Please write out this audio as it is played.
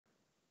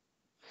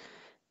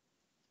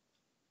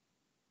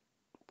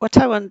What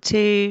I want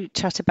to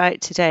chat about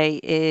today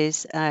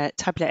is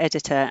Tabular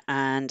Editor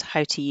and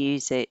how to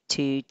use it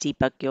to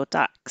debug your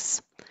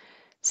DAX.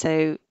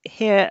 So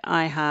here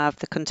I have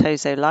the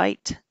Contoso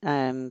Lite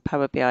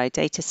Power BI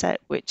dataset,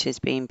 which is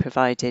being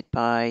provided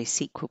by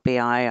SQL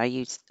BI. I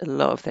used a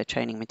lot of their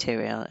training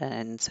material,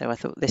 and so I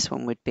thought this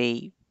one would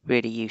be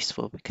really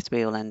useful because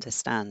we all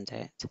understand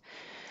it.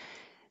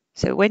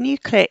 So when you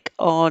click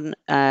on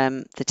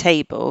the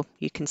table,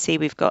 you can see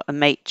we've got a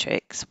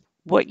matrix.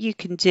 What you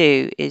can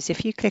do is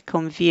if you click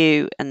on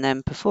View and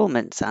then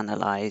Performance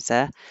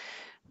Analyzer,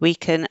 we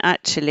can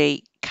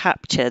actually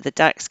capture the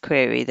DAX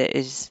query that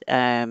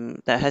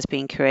has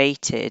been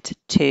created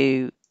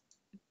to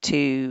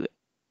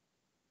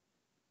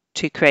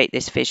create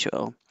this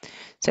visual.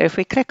 So if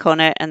we click on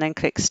it and then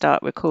click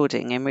Start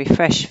Recording and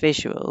refresh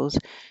visuals,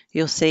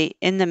 you'll see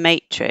in the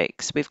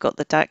matrix we've got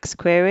the DAX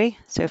query.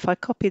 So if I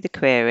copy the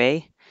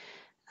query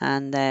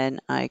and then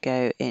I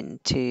go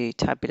into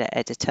Tabular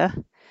Editor.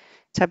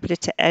 Tabular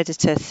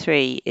Editor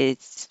 3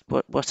 is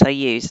what I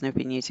use and I've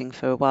been using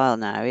for a while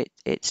now.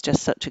 It's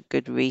just such a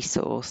good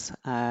resource.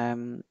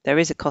 There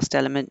is a cost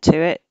element to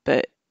it,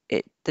 but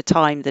the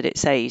time that it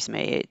saves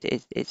me,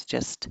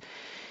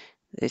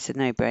 it's a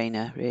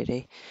no-brainer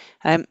really.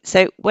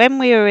 So when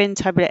we are in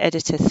Tabular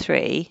Editor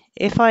 3,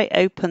 if I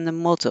open the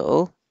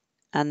model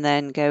and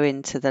then go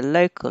into the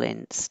local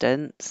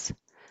instance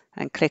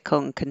and click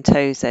on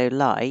Contoso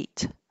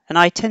Lite, and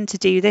I tend to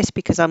do this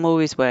because I'm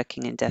always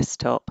working in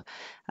desktop.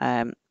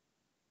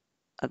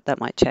 That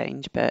might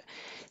change, but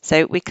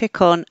so we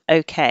click on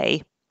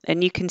OK,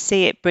 and you can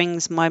see it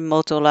brings my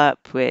model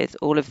up with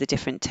all of the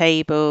different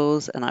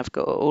tables, and I've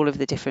got all of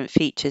the different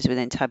features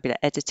within Tabular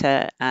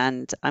Editor,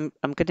 and I'm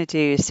going to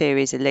do a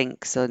series of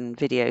links and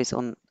videos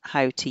on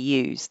how to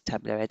use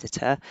Tabular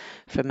Editor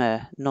from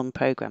a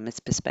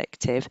non-programmer's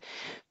perspective.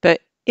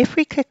 But if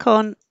we click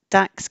on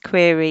DAX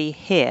query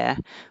here,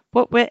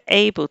 what we're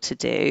able to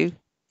do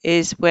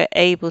is we're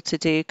able to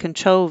do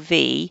Control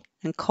V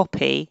and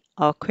copy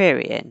our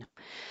query in.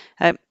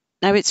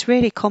 Now it's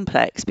really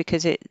complex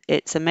because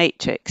it's a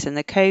matrix, and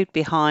the code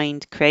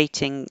behind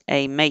creating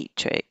a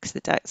matrix, the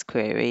DAX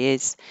query,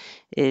 is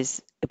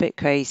a bit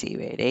crazy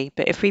really.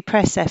 But if we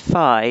press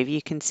F5,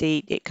 you can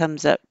see it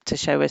comes up to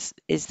show us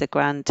is the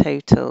grand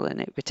total, and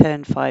it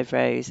returned 5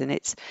 rows, and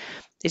it's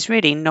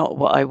really not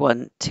what I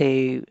want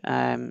to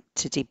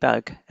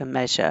debug and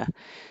measure.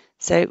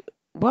 So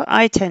what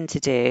I tend to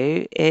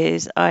do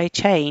is I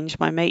change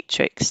my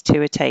matrix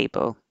to a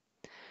table.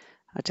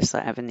 I just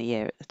like having the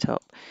year at the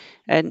top.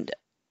 And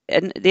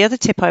the other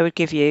tip I would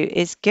give you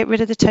is get rid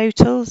of the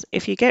totals.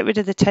 If you get rid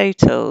of the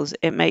totals,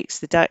 it makes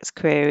the DAX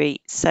query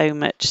so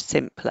much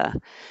simpler.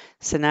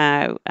 So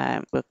now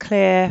we'll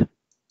clear,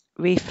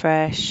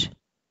 refresh,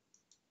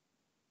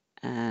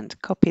 and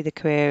copy the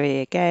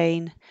query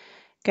again.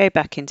 Go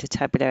back into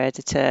Tabular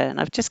Editor, and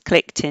I've just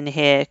clicked in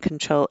here,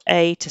 Control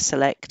A to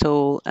select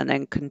all, and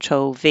then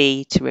Control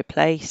V to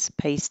replace,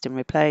 paste and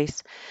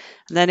replace.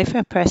 And then if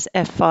I press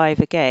F5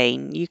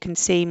 again, you can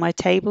see my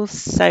table's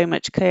so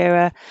much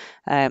clearer,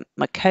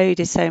 my code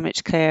is so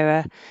much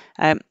clearer.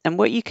 And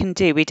what you can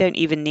do, we don't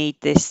even need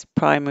this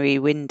primary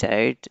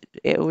window.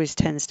 It always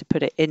tends to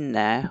put it in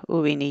there.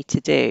 All we need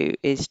to do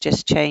is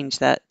just change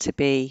that to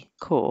be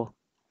core.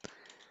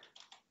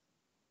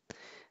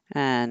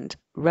 And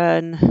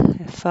run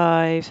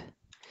F5.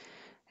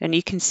 And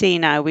you can see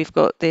now we've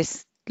got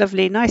this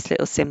lovely, nice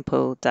little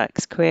simple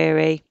DAX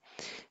query.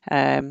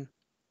 And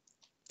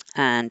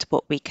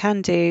what we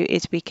can do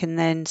is we can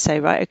then say,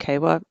 right, okay,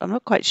 well, I'm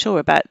not quite sure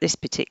about this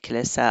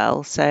particular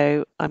cell,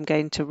 so I'm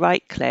going to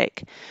right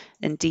click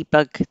and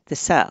debug the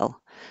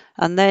cell.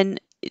 And then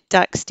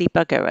DAX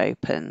debugger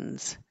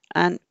opens.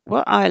 And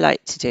what I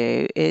like to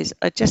do is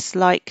I just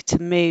like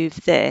to move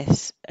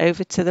this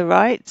over to the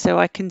right so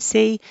I can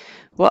see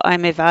what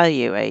I'm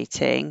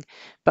evaluating,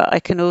 but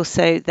I can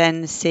also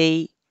then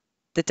see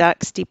the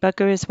DAX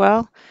debugger as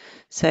well.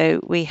 So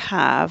we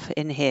have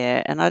in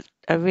here, and I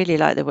really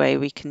like the way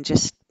we can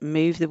just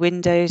move the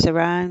windows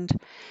around.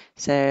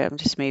 So I'm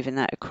just moving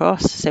that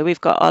across. So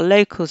we've got our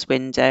locals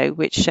window,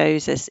 which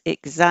shows us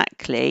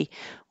exactly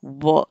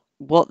what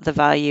the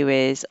value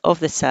is of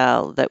the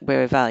cell that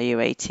we're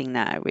evaluating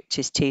now, which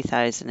is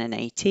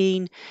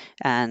 2018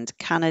 and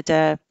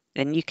Canada.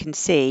 And you can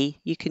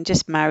see, you can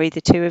just marry the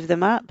two of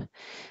them up.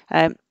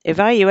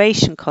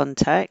 Evaluation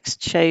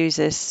context shows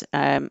us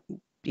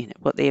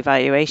what the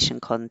evaluation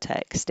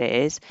context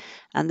is.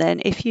 And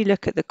then if you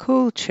look at the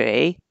cool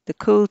tree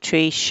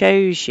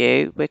shows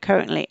you we're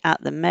currently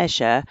at the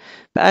measure,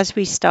 but as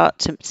we start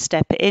to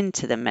step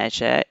into the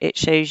measure, it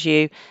shows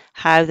you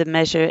how the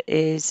measure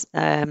is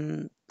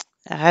written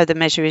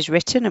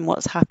and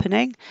what's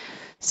happening.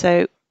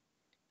 So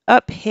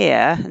up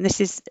here, and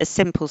this is a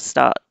simple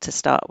start to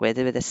start with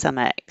a sum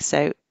x.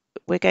 So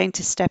we're going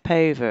to step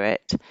over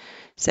it.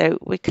 So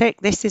we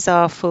click, this is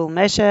our full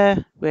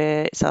measure,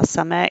 where it's our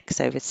sum x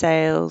over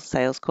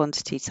sales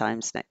quantity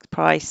times next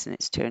price, and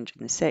it's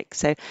 206.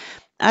 So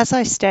as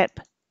I step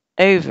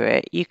over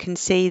it, you can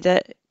see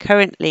that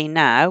currently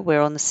now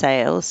we're on the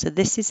sales. So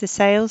this is the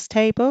sales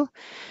table.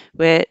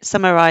 We're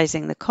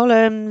summarizing the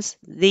columns.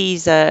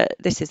 This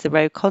is the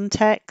row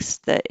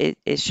context that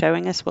is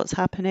showing us what's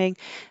happening.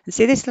 And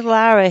see, this little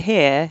arrow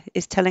here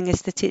is telling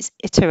us that it's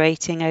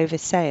iterating over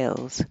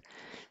sales.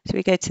 So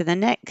we go to the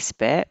next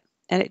bit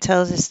and it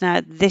tells us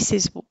now this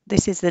is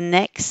the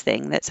next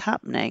thing that's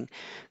happening.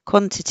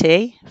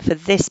 Quantity for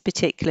this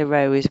particular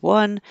row is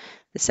 1,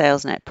 the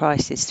sales net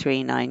price is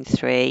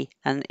 393,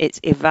 and it's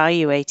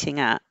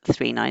evaluating at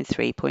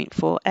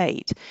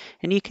 393.48.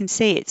 And you can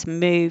see it's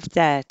moved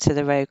there to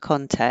the row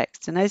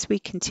context. And as we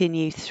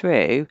continue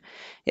through,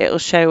 it'll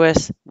show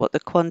us what the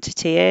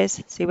quantity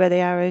is. See where the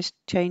arrow's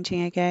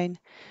changing again?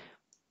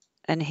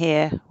 And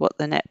here what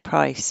the net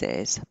price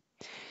is.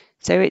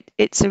 So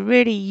it's a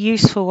really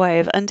useful way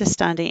of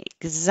understanding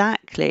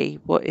exactly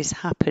what is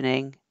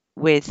happening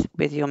with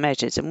your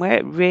measures. And where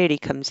it really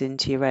comes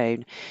into your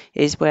own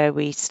is where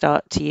we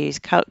start to use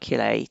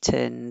calculate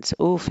and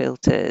all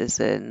filters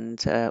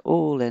and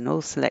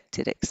all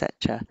selected,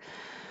 etc.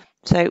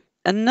 So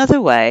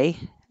another way,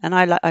 and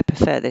I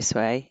prefer this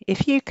way,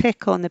 if you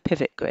click on the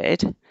pivot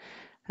grid,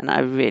 and I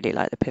really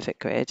like the pivot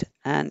grid,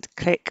 and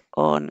click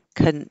on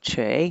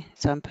country.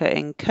 So I'm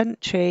putting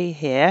country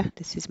here.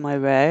 This is my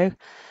row.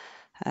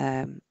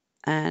 And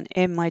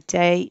in my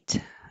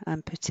date,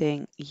 I'm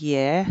putting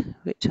year,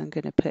 which I'm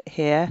going to put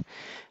here.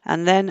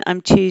 And then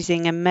I'm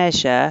choosing a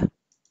measure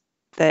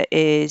that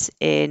is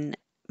in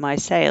my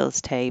sales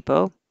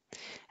table.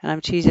 And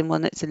I'm choosing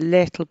one that's a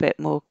little bit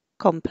more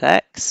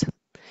complex.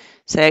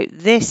 So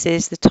this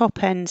is the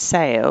top end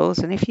sales.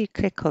 And if you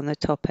click on the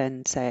top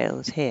end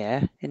sales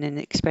here in an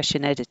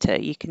expression editor,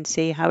 you can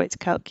see how it's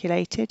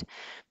calculated.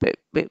 But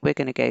we're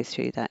going to go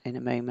through that in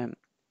a moment.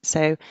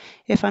 So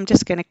if I'm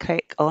just going to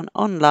click on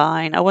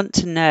online, I want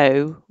to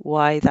know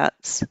why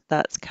that's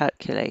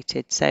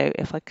calculated. So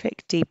if I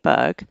click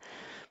debug,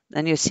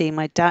 then you'll see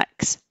my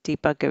DAX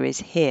debugger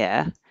is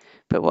here.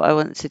 But what I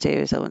want to do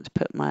is I want to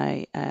put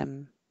my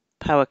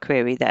Power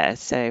Query there.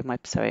 So my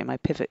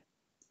pivot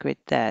grid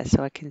there,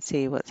 so I can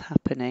see what's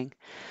happening.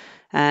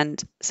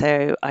 And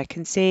so I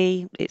can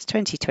see it's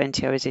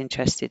 2020 I was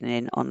interested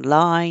in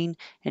online,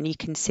 and you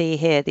can see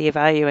here the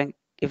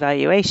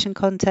evaluation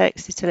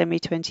context is telling me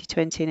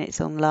 2020 and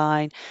it's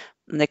online,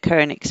 and the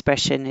current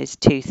expression is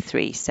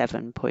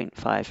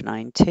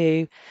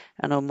 237.592.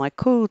 And on my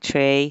call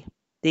tree,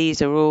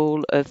 these are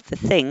all of the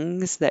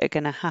things that are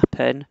going to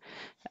happen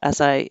as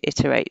I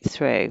iterate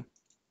through.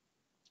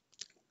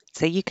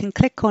 So you can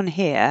click on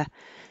here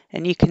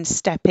and you can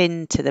step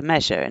into the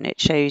measure and it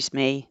shows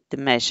me the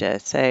measure.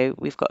 So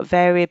we've got a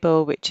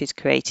variable which is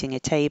creating a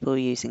table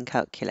using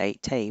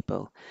calculate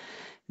table.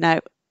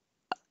 Now,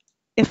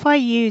 if I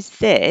use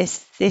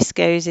this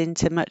goes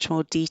into much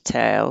more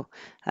detail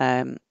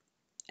and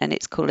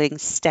it's calling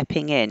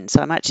stepping in.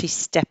 So I'm actually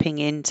stepping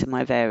into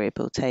my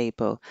variable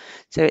table.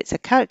 So it's a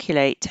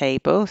calculate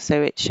table.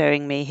 So it's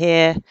showing me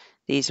here,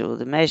 these are all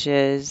the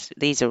measures,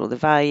 these are all the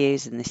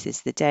values, and this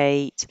is the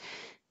date.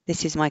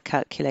 This is my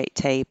calculate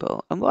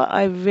table. And what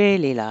I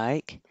really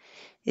like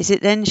is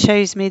it then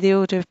shows me the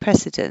order of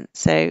precedence.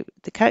 So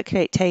the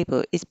calculate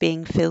table is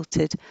being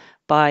filtered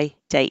by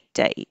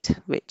date,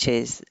 which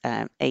is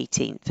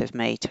 18th of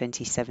May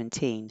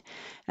 2017.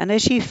 And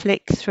as you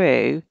flick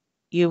through,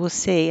 you will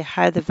see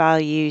how the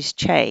values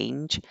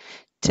change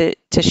to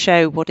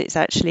show what it's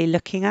actually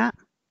looking at.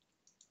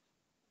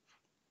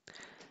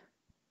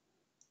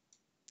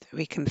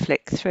 We can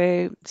flick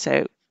through.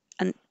 So,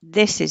 and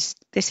this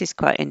is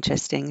quite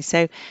interesting.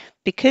 So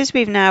because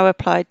we've now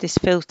applied this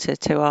filter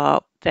to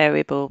our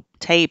variable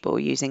table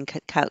using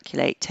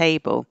calculate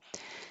table,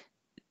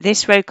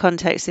 this row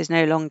context is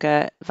no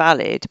longer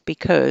valid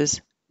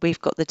because we've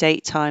got the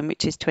date time,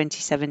 which is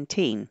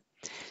 2017.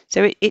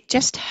 So it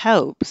just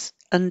helps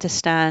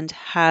understand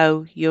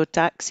how your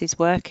DAX is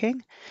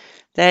working.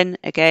 Then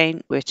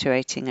again, we're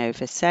iterating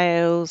over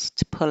sales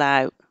to pull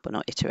out, but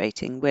not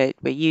iterating, we're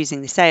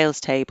using the sales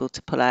table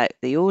to pull out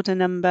the order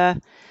number.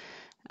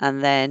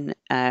 And then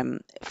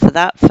for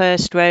that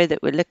first row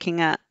that we're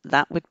looking at,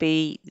 that would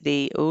be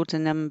the order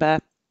number,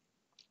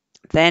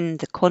 then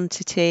the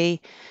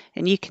quantity,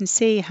 and you can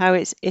see how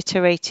it's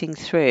iterating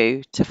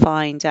through to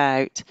find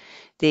out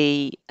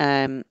the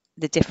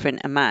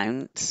different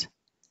amounts.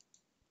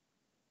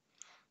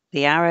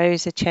 The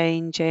arrows are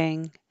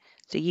changing,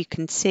 so you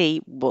can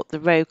see what the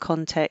row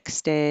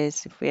context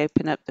is. If we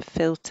open up the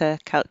filter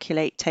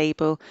calculate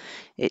table,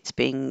 it's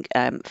being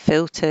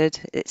filtered.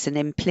 It's an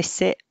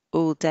implicit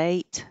all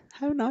date.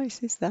 How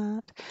nice is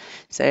that?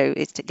 So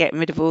it's to get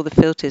rid of all the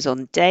filters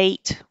on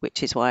date,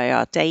 which is why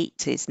our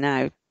date is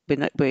now,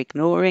 we're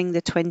ignoring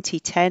the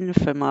 2010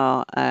 from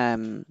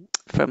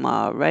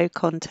our row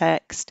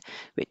context,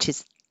 which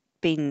has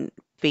been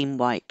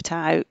wiped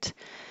out.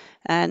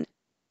 And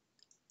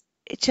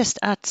it just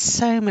adds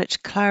so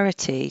much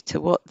clarity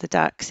to what the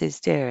DAX is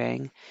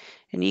doing.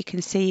 And you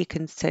can see,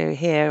 so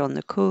here on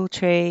the call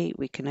tree,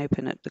 we can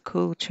open up the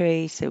call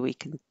tree so we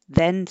can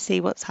then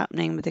see what's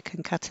happening with the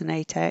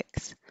concatenate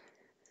X.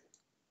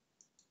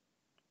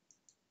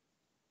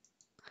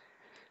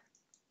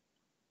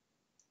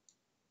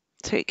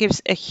 So it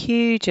gives a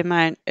huge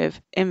amount of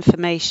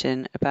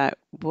information about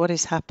what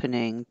is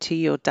happening to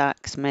your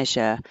DAX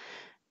measure.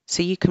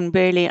 So you can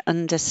really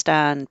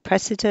understand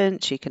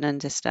precedence, you can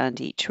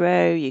understand each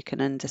row, you can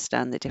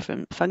understand the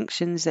different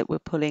functions that we're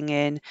pulling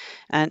in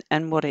and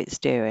what it's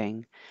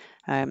doing.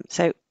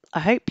 So I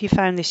hope you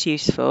found this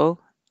useful.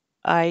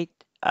 I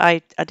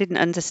I didn't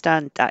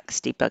understand DAX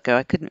debugger.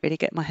 I couldn't really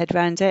get my head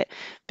around it.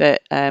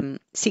 But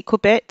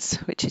SQL Bits,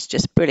 which is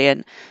just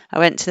brilliant. I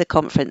went to the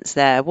conference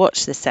there,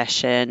 watched the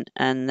session,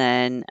 and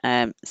then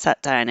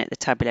sat down at the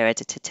Tabular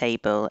Editor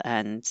table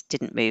and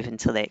didn't move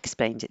until they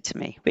explained it to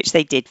me, which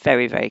they did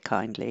very, very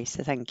kindly.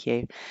 So thank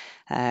you.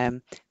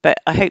 But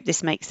I hope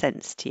this makes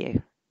sense to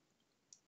you.